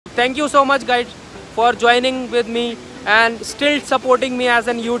thank you so much guys for joining with me and still supporting me as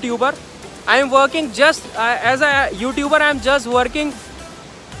a YouTuber. I am working just as a YouTuber. I am just working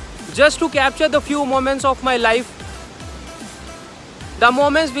just to capture the few moments of my life, the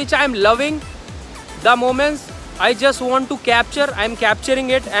moments which I am loving, the moments I just want to capture. I am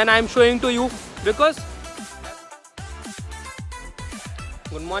capturing it and I am showing to you because.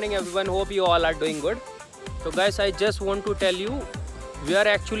 Good morning everyone, hope you all are doing good. So guys, I just want to tell you where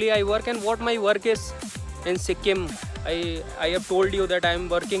actually I work and what my work is in Sikkim. I have told you that I am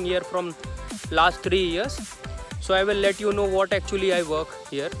working here from last 3 years. So I will let you know what actually I work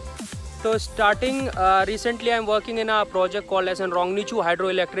here. So starting recently I am working in a project called as a Rongnichu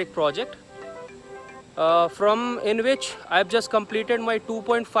hydroelectric project, in which I have just completed my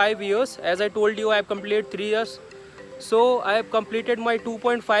 2.5 years. As I told you, I have completed 3 years. So I have completed my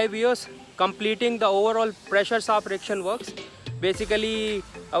 2.5 years completing the overall pressure shaft erection works. Basically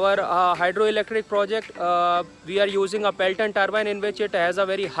our hydroelectric project, we are using a Pelton turbine in which it has a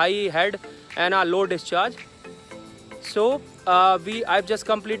very high head and a low discharge. So I've just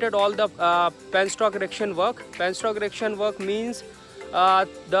completed all the penstock erection work. Penstock erection work means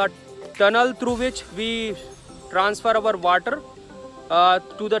the tunnel through which we transfer our water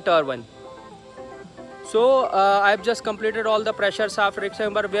to the turbine. So I've just completed all the pressure shaft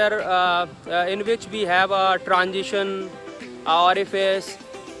erection work where in which we have a transition, orifice,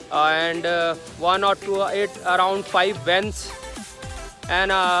 and 1 or 2, around 5 vents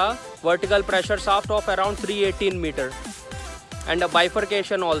and a vertical pressure shaft of around 318 meter and a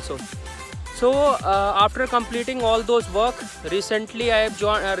bifurcation also. So after completing all those work, recently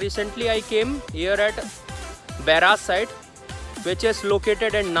I came here at Barrage site, which is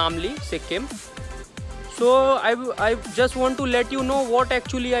located in Namli, Sikkim. So I just want to let you know what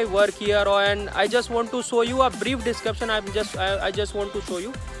actually I work here, and I just want to show you a brief description. I just want to show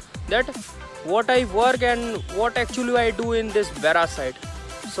you that what I work and what actually I do in this Barrage site.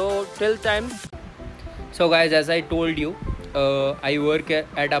 So till time. So guys, as I told you, I work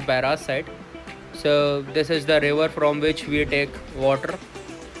at a Barrage site. So this is the river from which we take water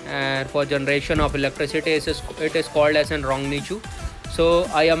and for generation of electricity. It is called as an Rongnichu. So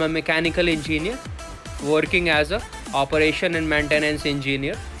I am a mechanical engineer working as a operation and maintenance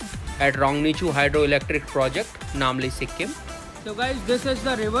engineer at Rongnichu hydroelectric project, Namli, Sikkim. So guys, this is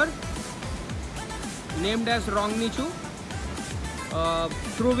the river named as Rongnichu,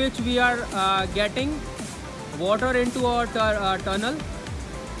 through which we are getting water into our tunnel.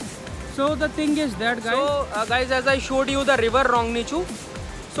 So the thing is that guys, guys, as I showed you the river Rongnichu,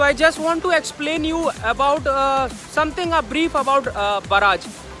 so I just want to explain you about a brief about barrage.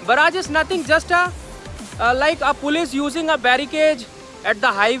 Barrage is nothing, just like a police using a barricade at the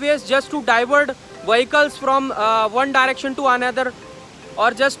highways just to divert vehicles from one direction to another,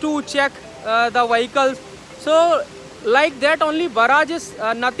 or just to check the vehicles. So like that only, barrage is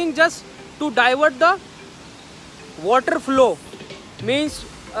nothing, just to divert the water flow. Means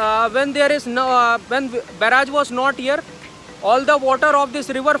when there is no when barrage was not here, all the water of this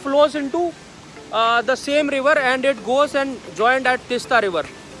river flows into the same river and it goes and joined at Tista river.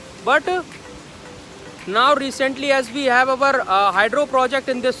 But now recently, as we have our hydro project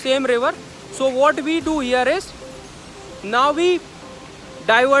in this same river, so what we do here is, now we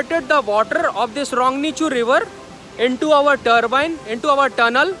diverted the water of this Rongnichu river into our turbine, into our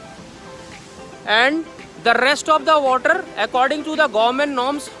tunnel, and the rest of the water, according to the government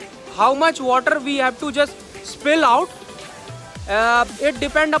norms, how much water we have to just spill out, it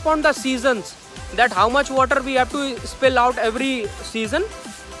depends upon the seasons, that how much water we have to spill out every season,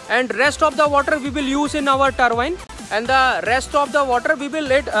 and rest of the water we will use in our turbine, and the rest of the water we will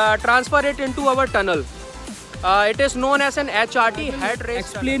transfer it into our tunnel. It is known as an HRT, head race.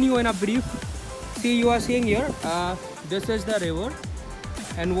 Explain you in a brief. See, you are seeing here, this is the river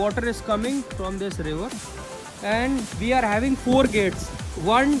and water is coming from this river, and we are having 4 gates.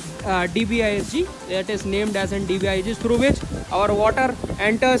 One DBISG, that is named as an DBISG, through which our water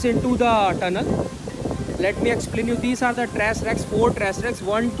enters into the tunnel. Let me explain you. These are the trash racks, 4 trash racks,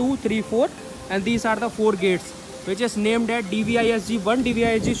 1, 2, 3, 4, and these are the 4 gates, which is named at DBISG 1,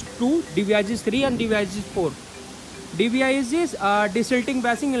 DBISG 2, DBISG 3 and DBISG 4. DBISG is desilting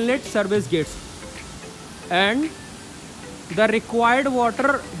basin inlet service gates, and the required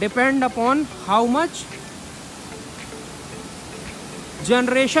water depend upon how much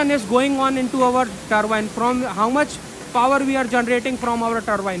generation is going on into our turbine, from how much power we are generating from our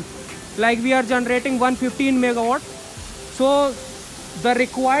turbine. Like we are generating 115 megawatt, so the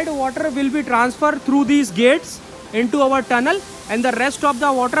required water will be transferred through these gates into our tunnel, and the rest of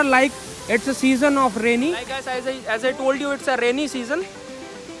the water, like it's a season of rainy, like guys, as I told you, it's a rainy season.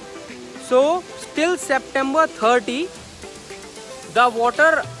 So till September 30, the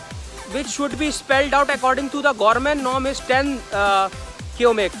water which should be spelled out according to the government norm is 10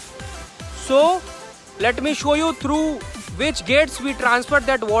 cubic. So let me show you through which gates we transferred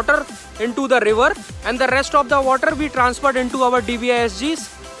that water into the river, and the rest of the water we transferred into our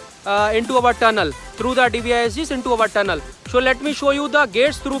DBISGs into our tunnel, through the DBISGs into our tunnel. So let me show you the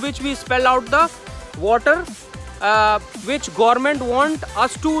gates through which we spell out the water which government want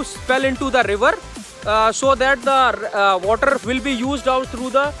us to spell into the river, so that the water will be used out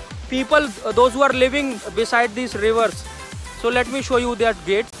through the people, those who are living beside these rivers. So let me show you that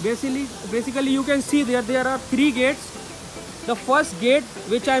gate. Basically you can see there are 3 gates. The first gate,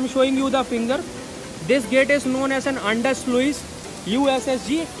 which I am showing you the finger, this gate is known as an under-sluice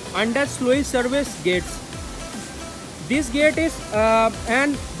USSG, under-sluice service gates. This gate is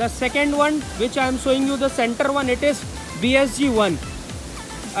and the second one, which I am showing you the center one, it is BSG1,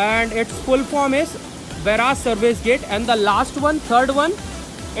 and its full form is Barrage service gate. And the last one, third one,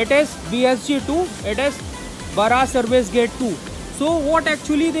 it is BSG2, it is Barrage service gate 2. So what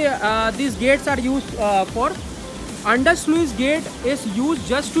actually these gates are used for? Under-sluice gate is used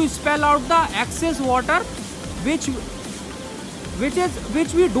just to spell out the excess water which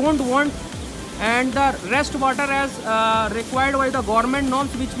we don't want, and the rest water as required by the government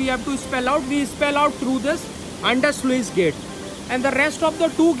norms which we have to spell out, we spell out through this under-sluice gate. And the rest of the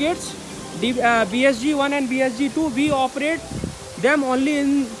 2 gates, BSG1 and BSG2, we operate them only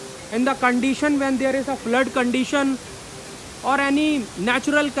in the condition when there is a flood condition or any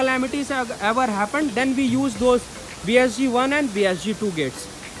natural calamities have ever happened, then we use those BSG1 and BSG2 gates.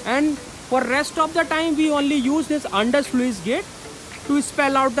 And for rest of the time we only use this under-sluice gate to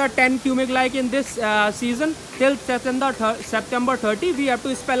spell out the 10 cubic, like in this season till September 30 we have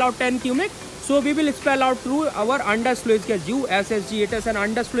to spell out 10 cubic. So we will spell out through our under-sluice gate, USSG, it is an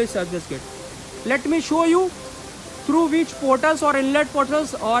under-sluice service gate. Let me show you through which portals or inlet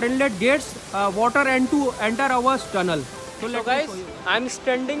gates water enter our tunnel. So guys, I am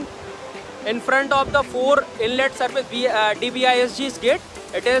standing in front of the 4 inlet service DBISG's gate.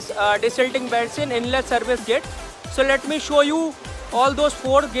 It is desilting basin inlet service gate. So let me show you all those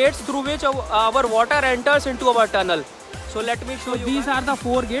 4 gates through which our water enters into our tunnel. So let me show you. These are the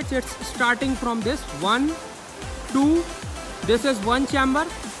 4 gates. It's starting from this 1, 2. This is 1 chamber,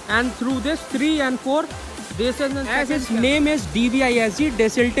 and through this 3 and 4. This is, as its name is, DBISG,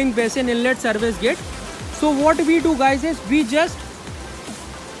 desilting basin inlet service gate. So what we do, guys, is we just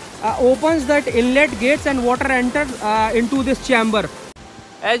opens that inlet gates and water enters into this chamber.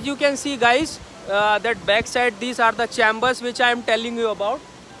 As you can see, guys, that back side, these are the chambers which I am telling you about.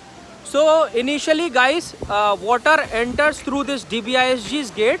 So initially, guys, water enters through this DBISG's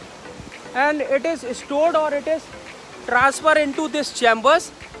gate, and it is stored or it is transferred into this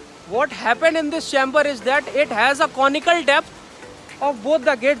chambers. What happened in this chamber is that it has a conical depth of both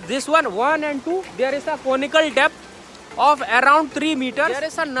the gates. This one and 2, there is a conical depth of around 3 meters. There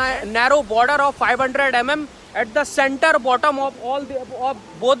is a narrow border of 500 mm at the center bottom of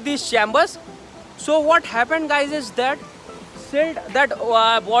both these chambers. So what happened, guys, is that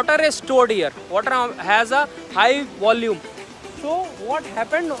water is stored here. Water has a high volume. So what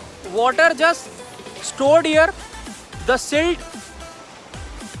happened? Water just stored here. The silt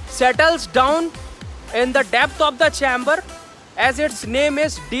settles down in the depth of the chamber, as its name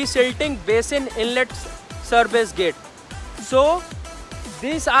is desilting basin inlet service gate. So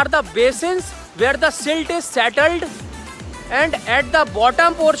these are the basins where the silt is settled, and at the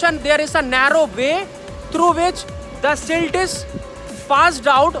bottom portion there is a narrow way through which the silt is passed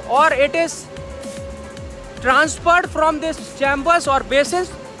out, or it is transferred from these chambers or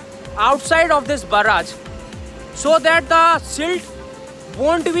basins outside of this barrage, so that the silt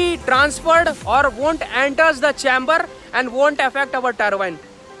won't be transferred or won't enters the chamber and won't affect our turbine.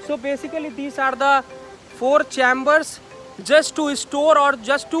 So basically these are the 4 chambers just to store or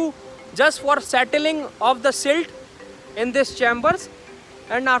just for settling of the silt in these chambers.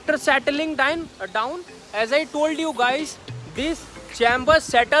 And after settling down, as I told you guys, this chamber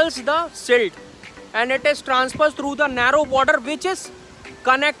settles the silt and it is transferred through the narrow border which is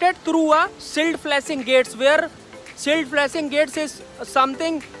connected through a silt flashing gates, where silt flashing gates is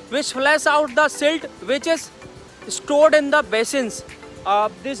something which flash out the silt which is stored in the basins,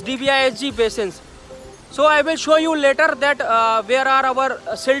 this DBISG basins. So I will show you later that where are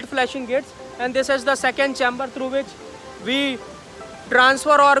our silt flashing gates, and this is the second chamber through which we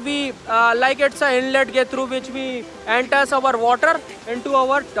transfer or we like it's an inlet gate through which we enters our water into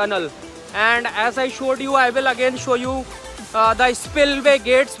our tunnel. And as I showed you, I will again show you the spillway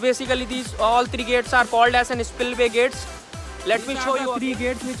gates. Basically these all 3 gates are called as an spillway gates. Let me show you 3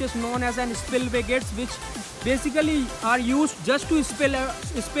 gates which is known as an spillway gates, which basically are used just to spill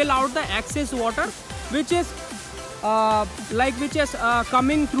out the excess water which is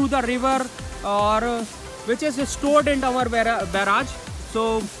coming through the river or which is stored in our barrage.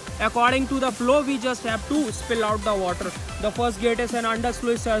 So according to the flow, we just have to spill out the water. The first gate is an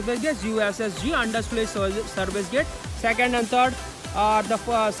undersluice service gate, USSG undersluice service gate. Second and third,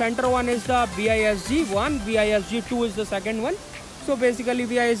 the center one is the BISG 1, BISG 2 is the second one. So basically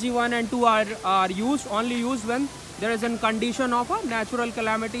BISG 1 and 2 are only used when there is a condition of a natural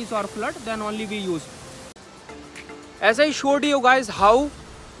calamities or flood, then only we use. As I showed you guys how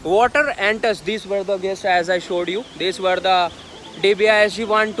water enters, these were the gates as I showed you. These were the DBISG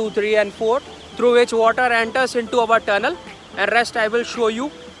 1, 2, 3 and 4 through which water enters into our tunnel, and rest I will show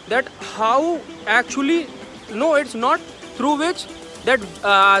you that how actually, no, it's not through which that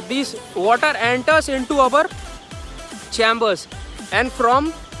this water enters into our chambers, and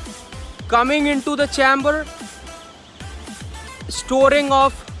from coming into the chamber, storing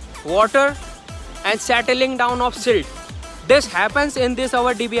of water and settling down of silt. This happens in this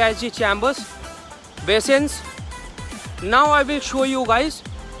our DBISG chambers, basins. Now I will show you guys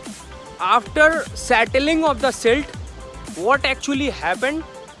after settling of the silt what actually happened,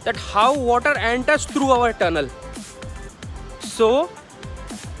 that how water enters through our tunnel. So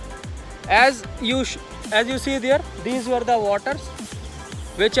as you see there, these were the waters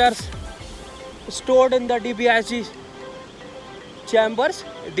which are stored in the DBISG chambers.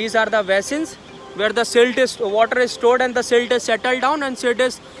 These are the basins where the water is stored and the silt is settled down, and silt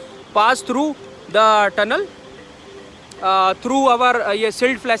is passed through the tunnel through our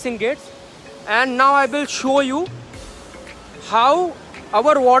silt flushing gates. And now I will show you how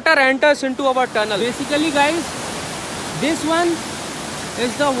our water enters into our tunnel. Basically guys, this one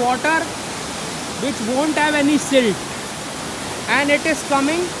is the water which won't have any silt, and it is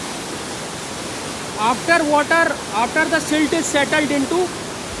coming after the silt is settled into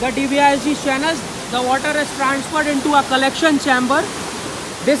the DBISG channels. The water is transferred into a collection chamber.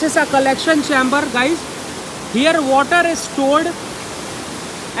 This is a collection chamber guys. Here water is stored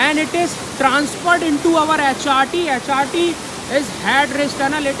and it is transferred into our HRT. HRT is head ridge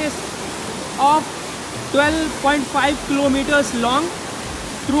tunnel. It is of 12.5 kilometers long,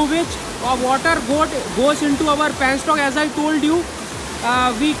 through which water goes into our penstock. As I told you,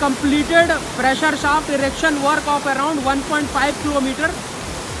 we completed pressure shaft erection work of around 1.5 kilometer.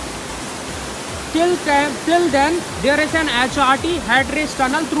 Till then, there is an HRT head ridge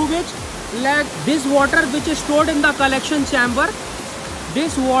tunnel through which this water which is stored in the collection chamber,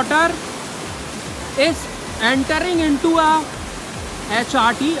 this water is entering into a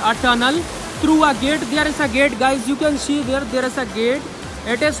HRT, a tunnel, through a gate. There is a gate guys, you can see there is a gate.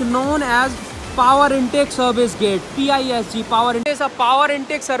 It is known as power intake service gate, PISG, power intake. It is a power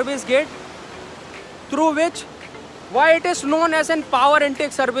intake service gate through which, why it is known as a power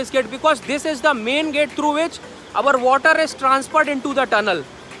intake service gate? Because this is the main gate through which our water is transferred into the tunnel.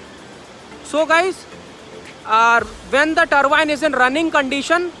 So guys, when the turbine is in running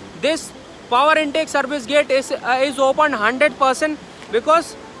condition, this power intake service gate is open 100%,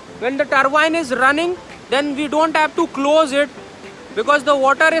 because when the turbine is running, then we don't have to close it, because the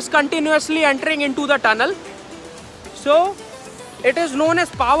water is continuously entering into the tunnel. So it is known as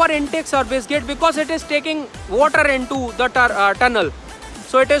power intake service gate because it is taking water into the tunnel.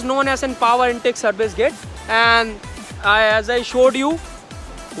 So it is known as a power intake service gate. And as I showed you,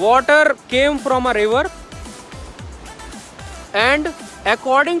 water came from a river, and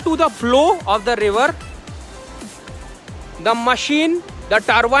according to the flow of the river, the machine, the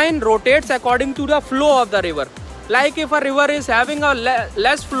turbine rotates according to the flow of the river. Like if a river is having a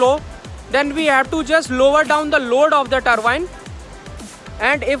less flow, then we have to just lower down the load of the turbine.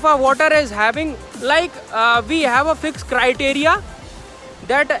 And if a water is having, like we have a fixed criteria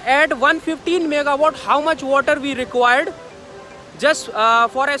that at 115 megawatt how much water we required, just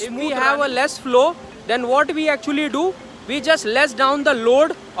for a smooth, if we have a less flow, then what we actually do, we just less down the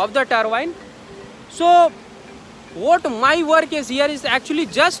load of the turbine. So what my work is here is actually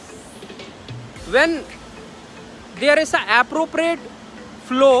just when there is an appropriate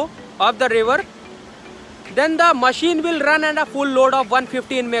flow of the river, then the machine will run at a full load of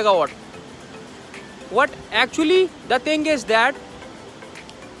 115 megawatt. What actually the thing is that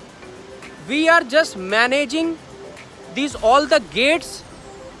we are just managing these all the gates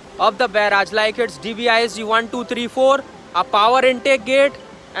of the barrage, like it's DBISG 1, 2, 3, 4, a power intake gate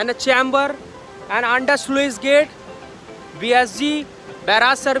and a chamber, an undersluice gate, BSG,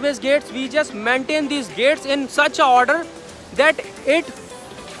 barrage service gates. We just maintain these gates in such a order that it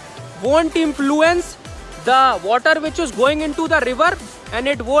won't influence the water which is going into the river, and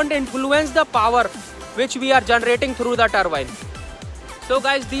it won't influence the power which we are generating through the turbine. So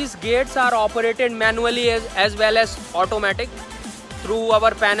guys, these gates are operated manually as well as automatic through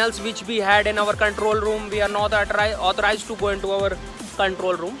our panels which we had in our control room. We are not authorized to go into our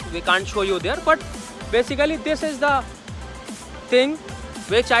control room. We can't show you there, but basically this is the thing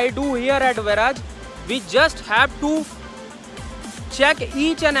which I do here at Barrage. We just have to check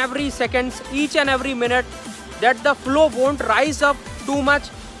each and every seconds, each and every minute, that the flow won't rise up too much,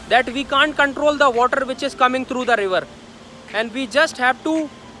 that we can't control the water which is coming through the river, and we just have to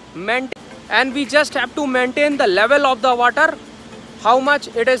maintain the level of the water, how much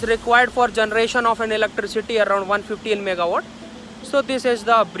it is required for generation of an electricity around 115 megawatt. So this is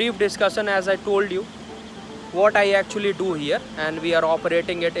the brief discussion, as I told you, what I actually do here, and we are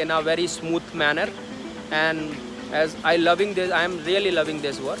operating it in a very smooth manner. And as I am really loving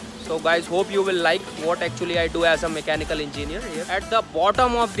this work. So guys, hope you will like what actually I do as a mechanical engineer here. At the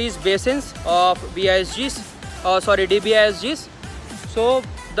bottom of these basins of DBISGs, so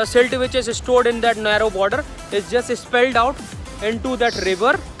the silt which is stored in that narrow border is just spilled out into that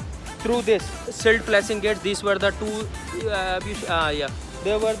river through this silt flashing gates. These were the two,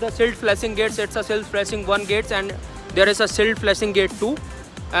 there were the silt flashing gates. It's a silt flashing 1 gates, and there is a silt flashing gate 2.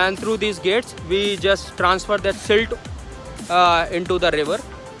 And through these gates, we just transfer that silt into the river,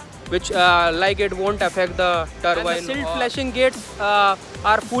 which it won't affect the turbine. And the silt flashing gates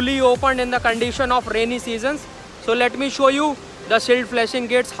are fully opened in the condition of rainy seasons. So let me show you the silt flashing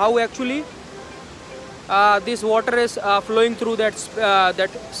gates, how actually this water is flowing through that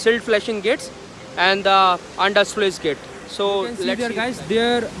silt flashing gates and the under sluice gate. So let's see there, guys.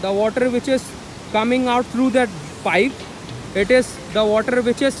 There, the water which is coming out through that pipe, it is the water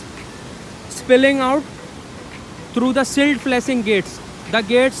which is spilling out through the silt flashing gates. The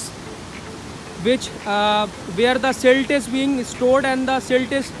gates which where the silt is being stored and the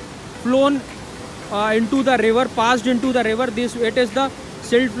silt is flown into the river, passed into the river. It is the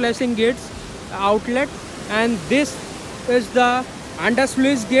silt flashing gates outlet, and this is the under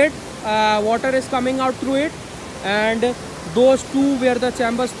sluice gate. Water is coming out through it, and those two were the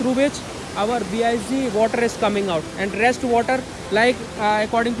chambers through which our BIG water is coming out, and rest water,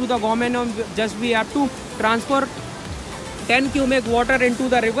 according to the government, just we have to transfer 10 cubic water into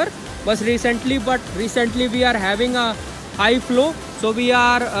the river. But recently we are having a high flow, so we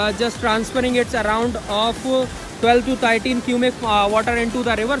are just transferring it around of 12 to 13 cubic water into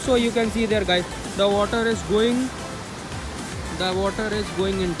the river. So you can see there, guys, the water is going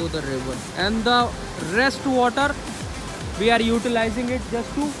into the river, and the rest water we are utilizing it just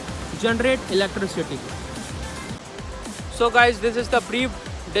to generate electricity. So guys, this is the brief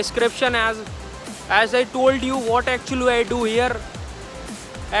description, as I told you what actually I do here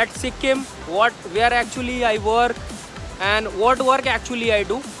at Sikkim, where actually I work and what work actually I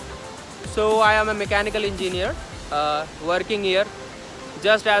do. So I am a mechanical engineer working here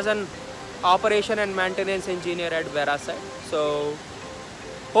just as an operation and maintenance engineer at Barrage site. So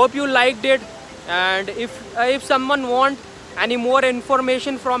hope you liked it, and if someone want any more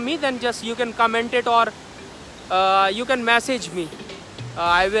information from me, then just you can comment it, or you can message me.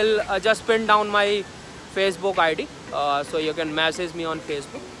 I will just pin down my Facebook ID, so you can message me on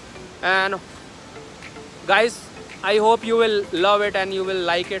Facebook. And guys, I hope you will love it and you will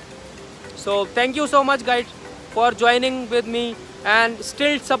like it. So thank you so much, guys, for joining with me and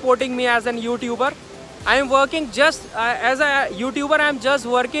still supporting me as an YouTuber. I am working just as a YouTuber. I am just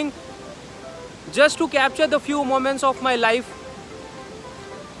working just to capture the few moments of my life,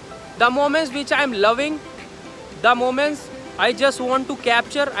 the moments which I am loving, the moments I just want to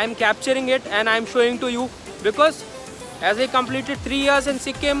capture. I am capturing it and I am showing to you, because as I completed 3 years in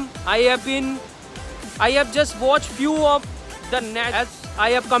Sikkim, I have just watched few of the as I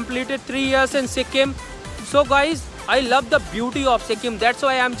have completed 3 years in Sikkim. So guys, I love the beauty of Sikkim. That's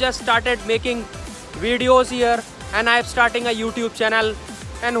why I am just started making videos here, and I am starting a YouTube channel.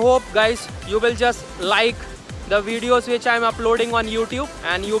 And hope, guys, you will just like the videos which I am uploading on YouTube,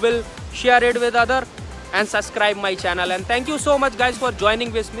 and you will share it with others and subscribe my channel. And thank you so much, guys, for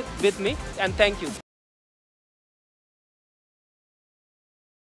joining with me, and thank you.